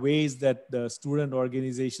out ways that the student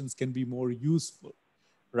organizations can be more useful,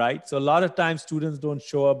 right? So a lot of times students don't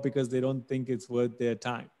show up because they don't think it's worth their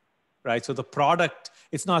time, right? So the product,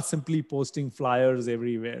 it's not simply posting flyers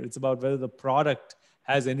everywhere. It's about whether the product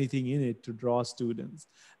has anything in it to draw students.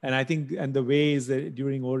 And I think, and the way is that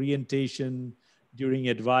during orientation, during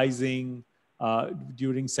advising,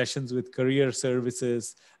 during sessions with career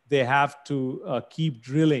services, they have to keep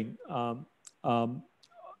drilling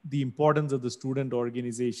the importance of the student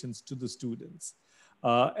organizations to the students.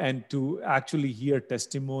 And to actually hear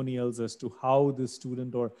testimonials as to how the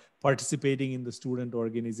student or participating in the student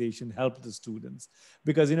organization helped the students.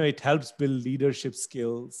 Because, it helps build leadership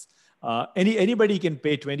skills. Anybody can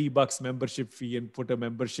pay $20 membership fee and put a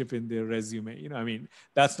membership in their resume.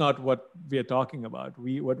 That's not what we are talking about.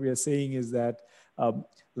 What we are saying is that,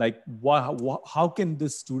 how can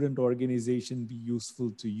this student organization be useful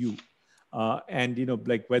to you? And,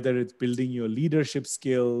 whether it's building your leadership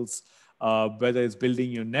skills, whether it's building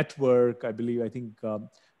your network. I think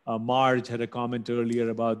Marge had a comment earlier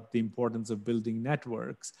about the importance of building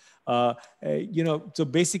networks. So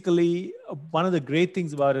basically, one of the great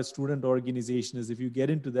things about a student organization is if you get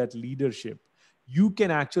into that leadership, you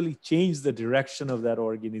can actually change the direction of that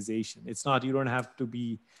organization. You don't have to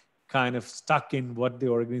be kind of stuck in what the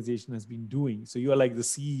organization has been doing. So you are like the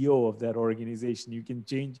CEO of that organization. You can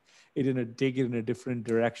change it take it in a different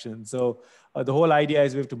direction. So the whole idea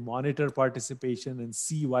is we have to monitor participation and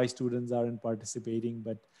see why students aren't participating.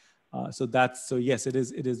 But so yes, it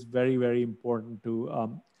is very, very important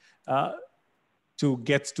to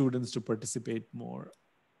get students to participate more.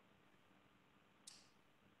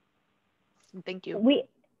 Thank you.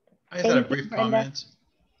 I just had a brief comment.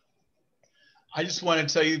 I just want to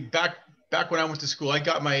tell you, back when I went to school, I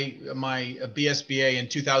got my BSBA in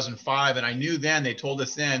 2005, and I knew then, they told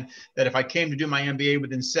us then, that if I came to do my MBA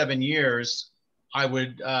within 7 years, I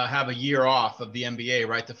would have a year off of the MBA,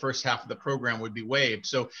 right? The first half of the program would be waived.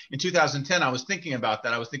 So in 2010, I was thinking about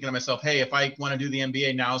that. I was thinking to myself, hey, if I want to do the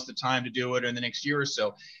MBA, now's the time to do it, or in the next year or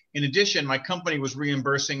so. In addition, my company was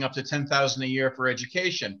reimbursing up to $10,000 a year for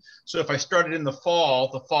education. So if I started in the fall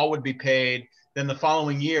would be paid. Then the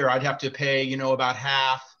following year, I'd have to pay, about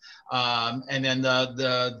half. And then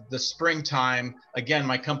the springtime, again,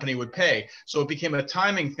 my company would pay. So it became a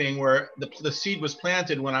timing thing where the seed was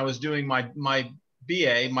planted when I was doing my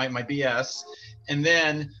BA, my BS. And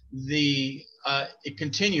then it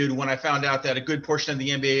continued when I found out that a good portion of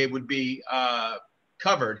the MBA would be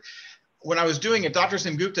covered. When I was doing it, Dr.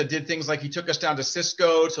 Sengupta did things like he took us down to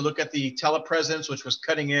Cisco to look at the telepresence, which was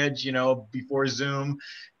cutting edge, before Zoom.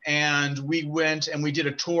 And we went and we did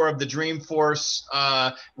a tour of the Dreamforce.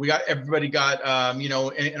 Everybody got,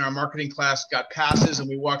 in our marketing class, got passes, and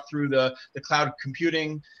we walked through the cloud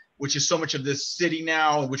computing, which is so much of this city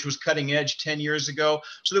now, which was cutting edge 10 years ago.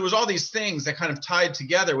 So there was all these things that kind of tied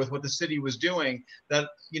together with what the city was doing that,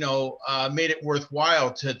 made it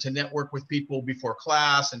worthwhile to network with people before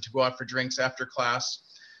class and to go out for drinks after class.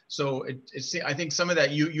 So I think some of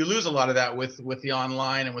that you lose a lot of that with the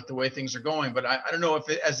online and with the way things are going. But I don't know if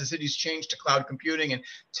as the city's changed to cloud computing and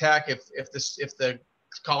tech, if the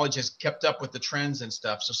college has kept up with the trends and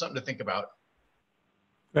stuff. So something to think about.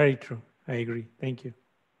 Very true. I agree. Thank you.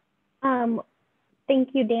 Thank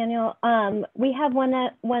you, Daniel. We have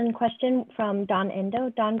one question from Don Endo.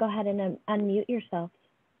 Don, go ahead and unmute yourself.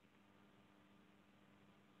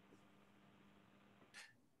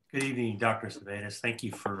 Good evening, Dr. Sivadas. Thank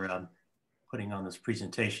you for putting on this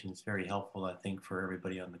presentation. It's very helpful, I think, for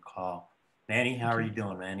everybody on the call. Manny, how are you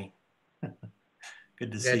doing, Manny?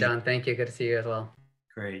 Good to see you. Good, Don. Thank you. Good to see you as well.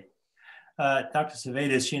 Great. Dr.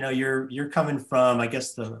 Sivadas, you know, you're coming from, I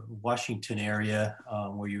guess, the Washington area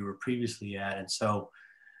where you were previously at. And so,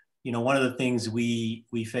 you know, one of the things we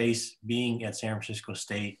face being at San Francisco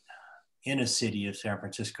State in a city of San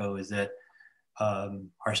Francisco is that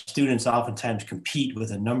our students oftentimes compete with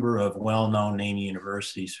a number of well-known name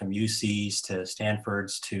universities, from UCs to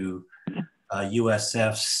Stanfords to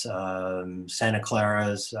USFs, Santa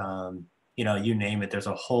Claras, you know, you name it. There's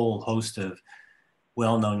a whole host of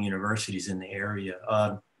well-known universities in the area.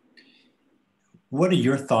 What are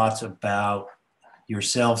your thoughts about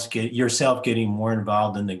yourself getting more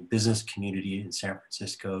involved in the business community in San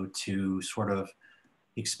Francisco to sort of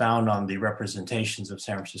expound on the representations of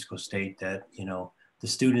San Francisco State that, you know, the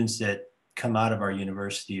students that come out of our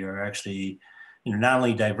university are actually, you know, not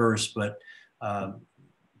only diverse, but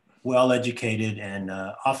well-educated and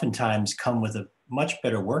oftentimes come with a much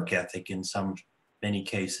better work ethic in many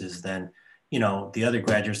cases than, you know, the other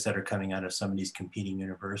graduates that are coming out of some of these competing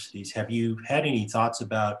universities. Have you had any thoughts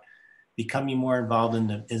about becoming more involved in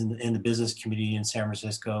the business community in San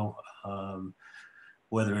Francisco?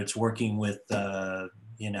 Whether it's working with,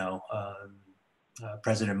 you know,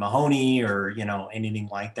 President Mahoney or, you know, anything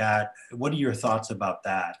like that. What are your thoughts about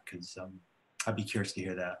that? Because I'd be curious to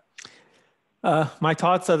hear that. My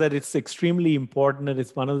thoughts are that it's extremely important, and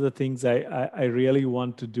it's one of the things I really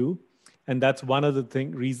want to do. And that's one of the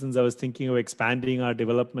reasons I was thinking of expanding our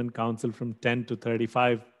development council from 10 to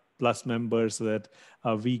 35 plus members so that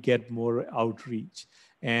we get more outreach.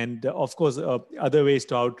 And of course, other ways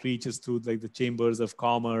to outreach is through like the chambers of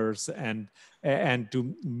commerce and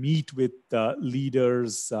to meet with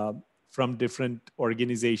leaders from different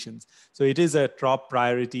organizations. So it is a top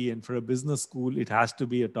priority, and for a business school, it has to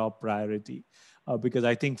be a top priority because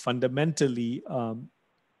I think fundamentally,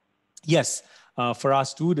 yes, for our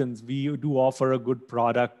students, we do offer a good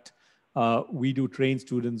product. We do train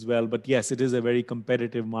students well, but yes, it is a very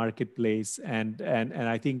competitive marketplace, and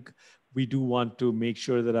I think we do want to make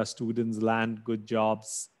sure that our students land good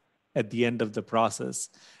jobs at the end of the process.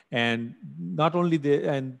 And not only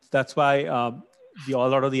and that's why a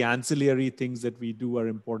lot of the ancillary things that we do are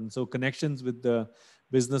important. So connections with the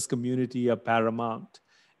business community are paramount,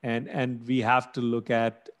 and we have to look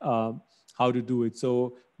at how to do it.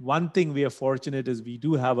 So one thing we are fortunate is we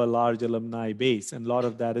do have a large alumni base, and a lot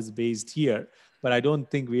of that is based here, but I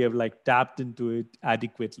don't think we have like tapped into it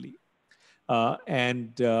adequately.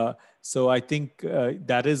 So I think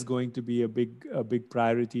that is going to be a big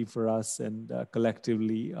priority for us and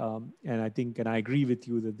collectively. And I think, and I agree with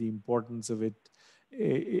you that the importance of it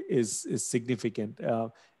is significant.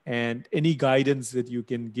 And any guidance that you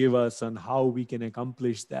can give us on how we can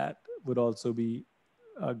accomplish that would also be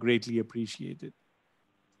greatly appreciated.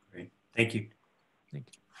 Great, thank you. Thank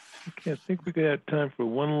you. Okay, I think we got time for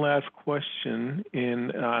one last question,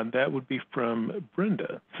 and that would be from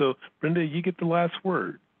Brenda. So, Brenda, you get the last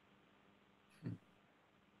word.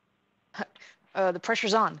 The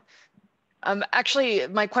pressure's on. Actually,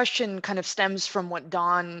 my question kind of stems from what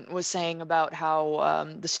Don was saying about how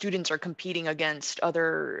the students are competing against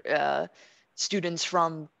other students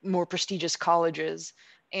from more prestigious colleges.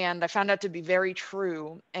 And I found that to be very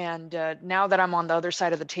true. And now that I'm on the other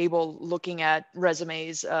side of the table looking at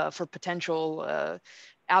resumes for potential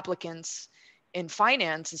applicants in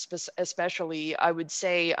finance, especially, I would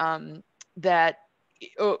say that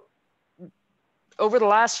over the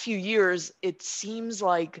last few years, it seems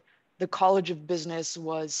like the College of Business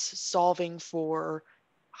was solving for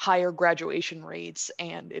higher graduation rates.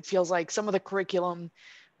 And it feels like some of the curriculum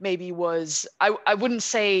maybe was, I wouldn't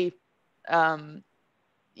say,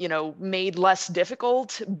 you know, made less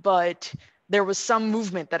difficult, but there was some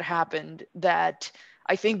movement that happened that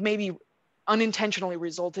I think maybe unintentionally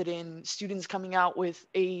resulted in students coming out with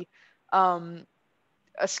a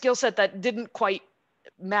skill set that didn't quite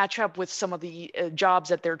match up with some of the jobs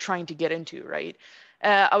that they're trying to get into, right?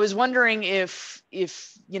 I was wondering if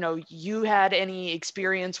you know, you had any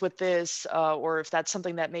experience with this, or if that's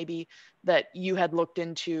something that maybe that you had looked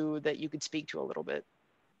into that you could speak to a little bit.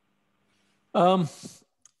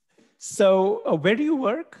 So where do you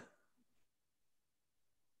work?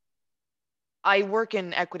 I work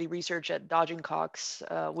in equity research at Dodge & Cox,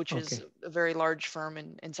 which Okay. is a very large firm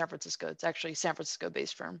in San Francisco. It's actually a San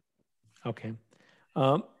Francisco-based firm. Okay.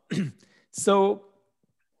 So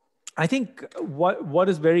I think what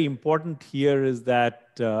is very important here is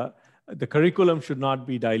that the curriculum should not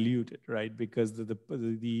be diluted, right? Because the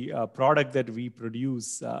product that we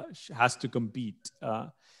produce has to compete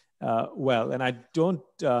well. And I don't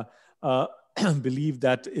believe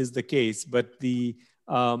that is the case, but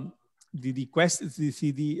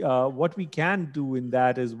what we can do in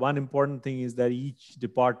that is, one important thing is that each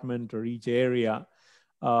department or each area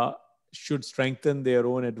should strengthen their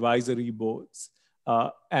own advisory boards.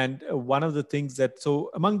 And one of the things so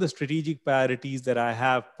among the strategic priorities that I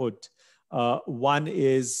have put, one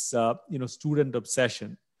is student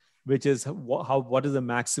obsession, which is what is the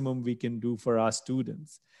maximum we can do for our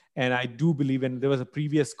students. And I do believe, and there was a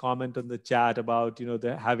previous comment on the chat about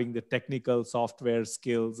having the technical software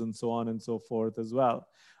skills and so on and so forth as well.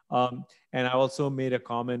 And I also made a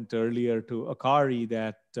comment earlier to Okorie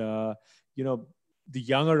that the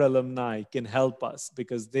younger alumni can help us,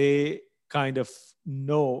 because they kind of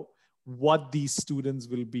know what these students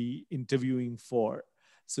will be interviewing for.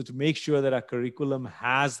 So to make sure that our curriculum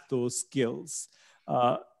has those skills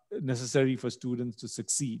necessary for students to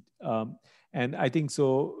succeed. And I think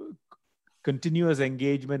so continuous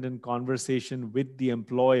engagement and conversation with the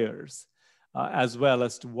employers as well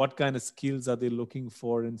as to what kind of skills are they looking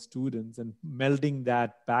for in students, and melding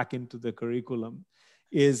that back into the curriculum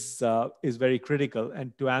is very critical.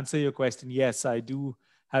 And to answer your question, yes, I do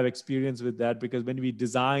have experience with that, because when we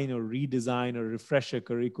design or redesign or refresh a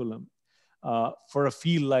curriculum for a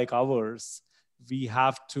field like ours, we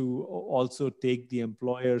have to also take the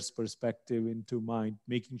employer's perspective into mind,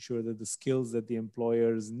 making sure that the skills that the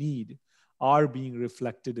employers need are being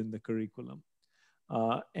reflected in the curriculum.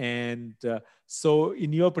 So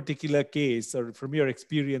in your particular case, or from your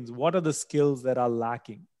experience, what are the skills that are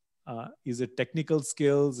lacking? Is it technical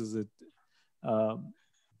skills? Is it?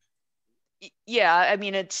 Yeah, I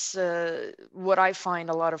mean, it's what I find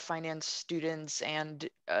a lot of finance students and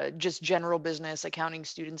just general business accounting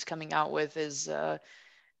students coming out with is a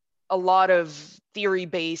lot of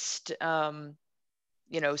theory-based,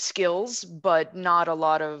 skills, but not a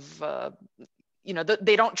lot of,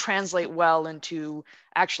 they don't translate well into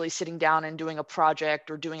actually sitting down and doing a project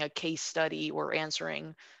or doing a case study or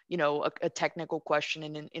answering, a technical question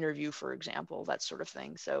in an interview, for example, that sort of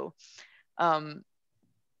thing. So,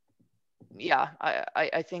 yeah,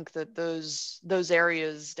 I think that those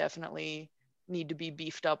areas definitely need to be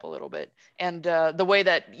beefed up a little bit. And the way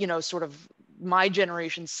that, sort of my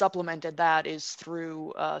generation supplemented that is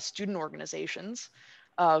through student organizations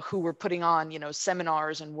who were putting on,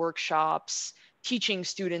 seminars and workshops, teaching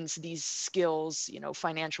students these skills,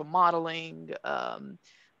 financial modeling,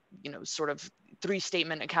 sort of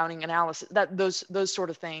three-statement accounting analysis, those sort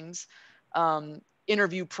of things.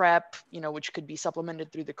 Interview prep, which could be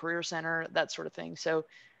supplemented through the Career Center, that sort of thing. So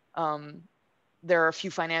there are a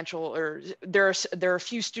few there are a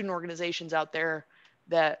few student organizations out there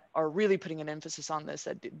that are really putting an emphasis on this,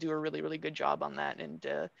 that do a really, really good job on that. And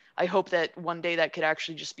I hope that one day that could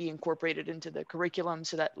actually just be incorporated into the curriculum,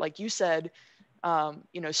 so that, like you said,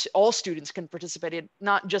 all students can participate in,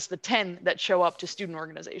 not just the 10 that show up to student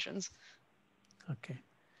organizations. Okay,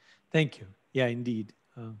 thank you. Yeah, indeed.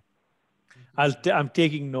 I'm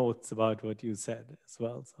taking notes about what you said as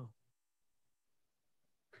well. So,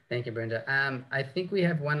 thank you, Brenda. I think we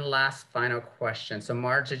have one last final question. So,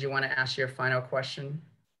 Marge, did you want to ask your final question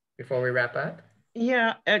before we wrap up?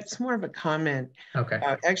 Yeah, it's more of a comment. Okay.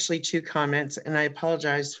 Actually, two comments, and I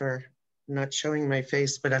apologize for not showing my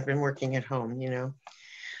face, but I've been working at home,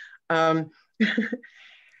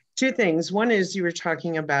 Two things. One is you're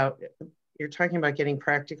talking about getting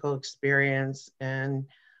practical experience and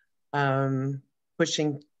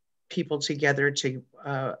pushing people together to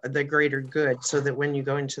the greater good, so that when you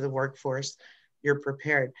go into the workforce, you're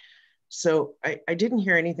prepared. So I didn't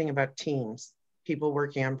hear anything about teams, people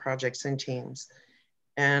working on projects in teams.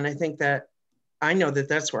 And I think that, I know that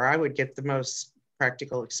that's where I would get the most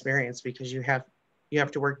practical experience, because you have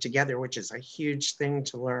to work together, which is a huge thing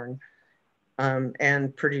to learn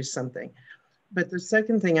and produce something. But the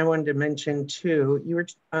second thing I wanted to mention too, you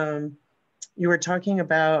were talking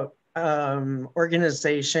about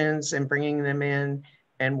organizations and bringing them in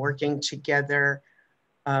and working together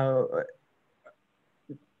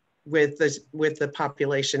with the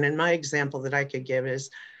population. And my example that I could give is,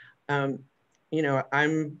 I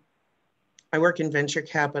work in venture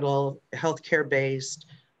capital, healthcare based.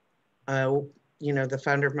 you know, the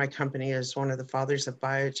founder of my company is one of the fathers of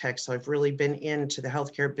biotech. So I've really been into the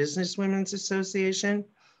Healthcare Business Women's Association.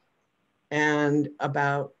 And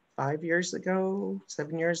about 5 years ago,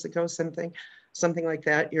 7 years ago, something like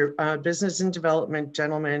that, your business and development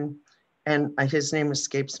gentleman, and his name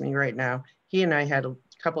escapes me right now. He and I had a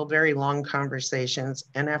couple very long conversations.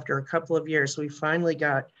 And after a couple of years, we finally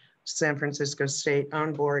got San Francisco State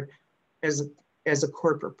on board as a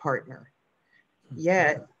corporate partner.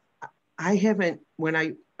 Yet, I haven't,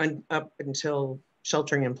 up until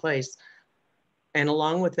sheltering in place, and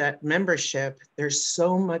along with that membership, there's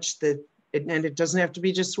so much that, and it doesn't have to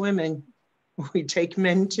be just women, we take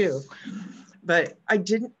men too. But I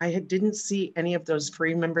didn't see any of those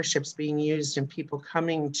free memberships being used and people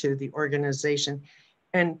coming to the organization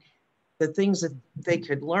and the things that they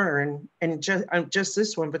could learn, and just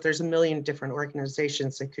this one, but there's a million different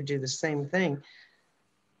organizations that could do the same thing,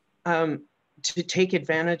 to take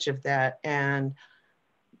advantage of that and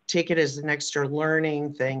take it as an extra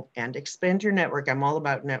learning thing and expand your network. I'm all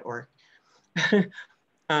about network. You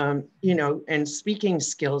know, and speaking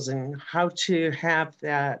skills and how to have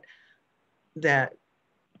that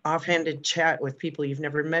offhanded chat with people you've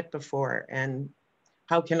never met before, and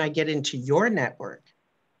how can I get into your network,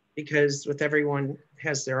 because with everyone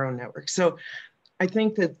has their own network. So I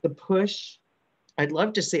think that the push, I'd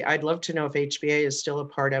love to know if HBA is still a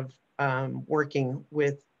part of working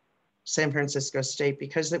with San Francisco State,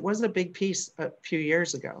 because it was a big piece a few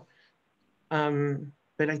years ago.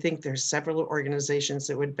 But I think there's several organizations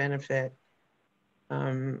that would benefit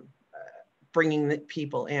bringing the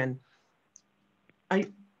people in. I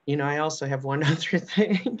also have one other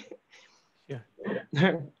thing. Yeah.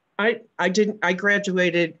 I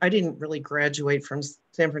didn't really graduate from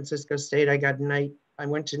San Francisco State. I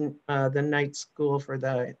went to the night school for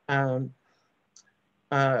the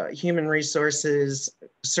human resources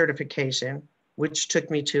certification, which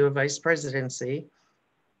took me to a vice presidency.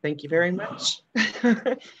 Thank you very much.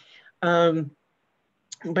 But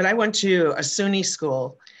I went to a SUNY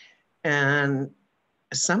school, and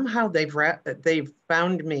somehow they've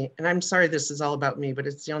found me, and I'm sorry this is all about me, but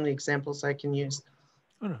it's the only examples I can use.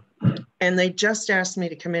 Oh, no. And they just asked me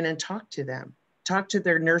to come in and talk to them, talk to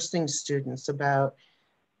their nursing students about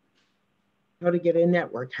how to get a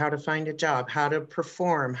network, how to find a job, how to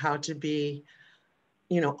perform, how to be,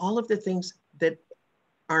 all of the things that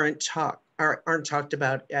aren't talked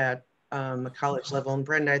about at a college level. And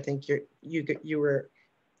Brenda, I think you were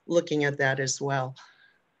looking at that as well.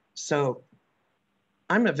 So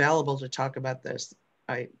I'm available to talk about this.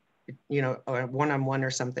 A one-on-one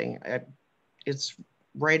or something. It's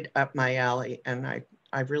right up my alley, and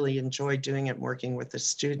I really enjoy doing it, working with the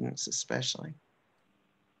students especially.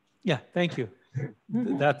 Yeah, thank you.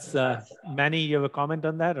 That's Manny, you have a comment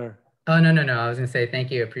on that, or? Oh, no. I was gonna say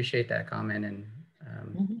thank you. Appreciate that comment, and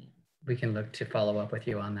we can look to follow up with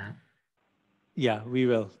you on that. Yeah, we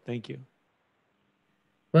will. Thank you.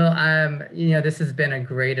 Well, this has been a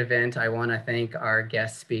great event. I want to thank our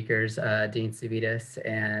guest speakers, Dean Sivadas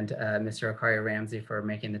and Mr. Okorie Ramsey, for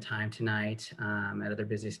making the time tonight out of their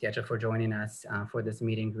busy schedule for joining us for this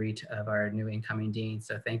meet and greet of our new incoming dean.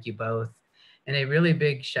 So thank you both. And a really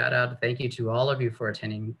big shout out, thank you to all of you for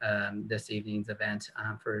attending this evening's event,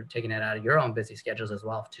 for taking it out of your own busy schedules as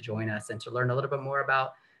well to join us and to learn a little bit more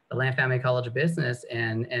about the Land Family College of Business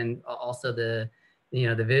and also the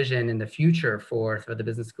vision and the future for the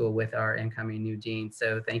business school with our incoming new dean.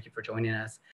 So thank you for joining us.